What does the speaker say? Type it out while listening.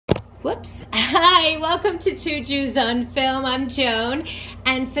Whoops. Hi, welcome to Two Jews on Film. I'm Joan.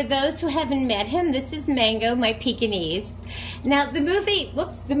 And for those who haven't met him, this is Mango, my Pekingese. Now, the movie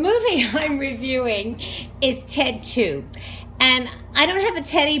I'm reviewing is Ted 2. And I don't have a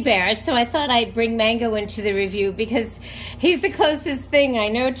teddy bear, so I thought I'd bring Mango into the review because he's the closest thing I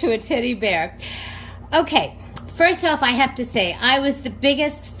know to a teddy bear. Okay, first off, I have to say, I was the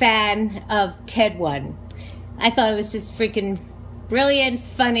biggest fan of Ted 1. I thought it was just freaking brilliant,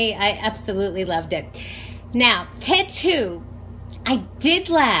 funny. I absolutely loved it. Now, Ted 2, I did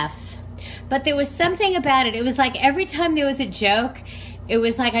laugh, but there was something about it. It was like every time there was a joke, it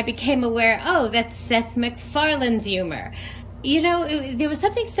was like I became aware, oh, that's Seth MacFarlane's humor. You know, there was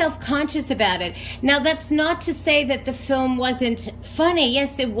something self-conscious about it. Now, that's not to say that the film wasn't funny.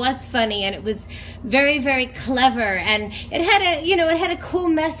 Yes, it was funny, and it was very, very clever, and it had a cool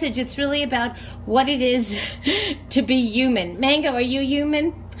message. It's really about what it is to be human. Mango, are you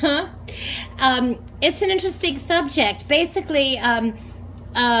human? Huh? It's an interesting subject. Basically,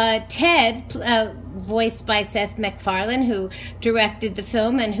 Ted, voiced by Seth MacFarlane, who directed the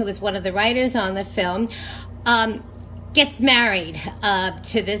film and who was one of the writers on the film, gets married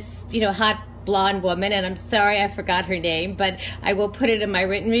to this, hot blonde woman, and I'm sorry I forgot her name, but I will put it in my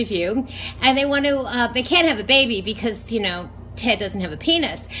written review. And they want to, they can't have a baby because, Ted doesn't have a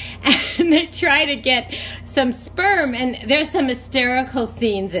penis. And they try to get some sperm, and there's some hysterical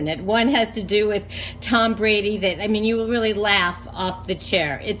scenes in it. One has to do with Tom Brady that, you will really laugh off the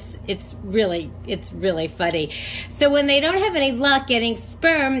chair. It's really funny. So when they don't have any luck getting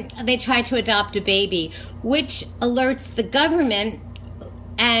sperm, they try to adopt a baby, which alerts the government.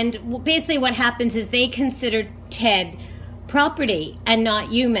 And basically what happens is they consider Ted property and not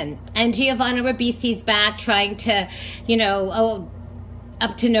human. And Giovanna Ribisi's back trying to,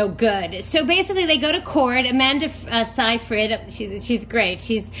 up to no good. So basically they go to court. Amanda Seyfried, she's great.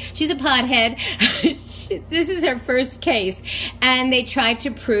 She's a pothead. This is her first case. And they try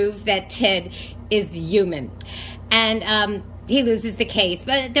to prove that Ted is human. And he loses the case.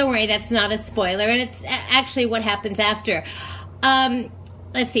 But don't worry, that's not a spoiler. And it's actually what happens after.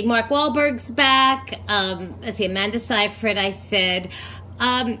 Let's see, Mark Wahlberg's back. Let's see, Amanda Seyfried, I said.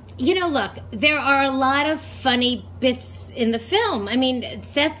 Look, there are a lot of funny bits in the film.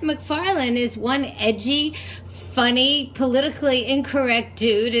 Seth MacFarlane is one edgy, funny, politically incorrect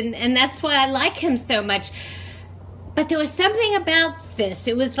dude, and that's why I like him so much. But there was something about this.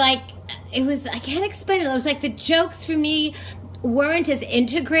 I can't explain it. It was like the jokes for me weren't as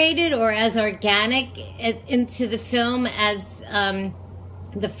integrated or as organic into the film as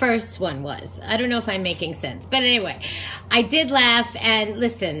the first one was. I don't know if I'm making sense. But anyway, I did laugh, and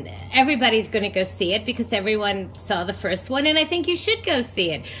listen, everybody's going to go see it because everyone saw the first one, and I think you should go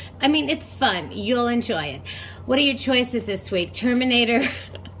see it. it's fun. You'll enjoy it. What are your choices this week? Terminator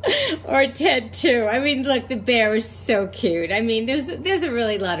or Ted 2? Look, the bear is so cute. There's a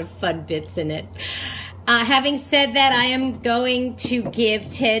really lot of fun bits in it. Having said that, I am going to give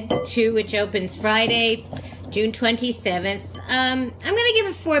Ted 2, which opens Friday, June 27th. I'm going to give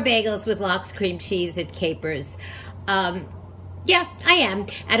it 4 bagels with lox, cream cheese, and capers. Yeah, I am,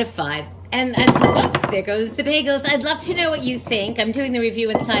 out of 5. And whoops, there goes the bagels. I'd love to know what you think. I'm doing the review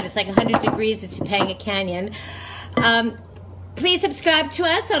inside. It's like 100 degrees at Topanga Canyon. Please subscribe to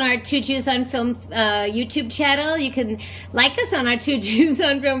us on our Two Jews on Film YouTube channel. You can like us on our Two Jews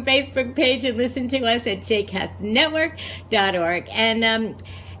on Film Facebook page and listen to us at jcastnetwork.org. And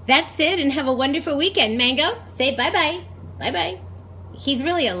that's it, and have a wonderful weekend. Mango, say bye-bye. Bye-bye. He's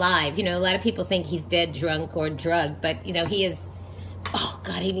really alive. A lot of people think he's dead, drunk, or drugged, but, he is... Oh,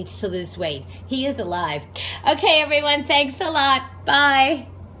 God, he needs to lose weight. He is alive. Okay, everyone, thanks a lot. Bye.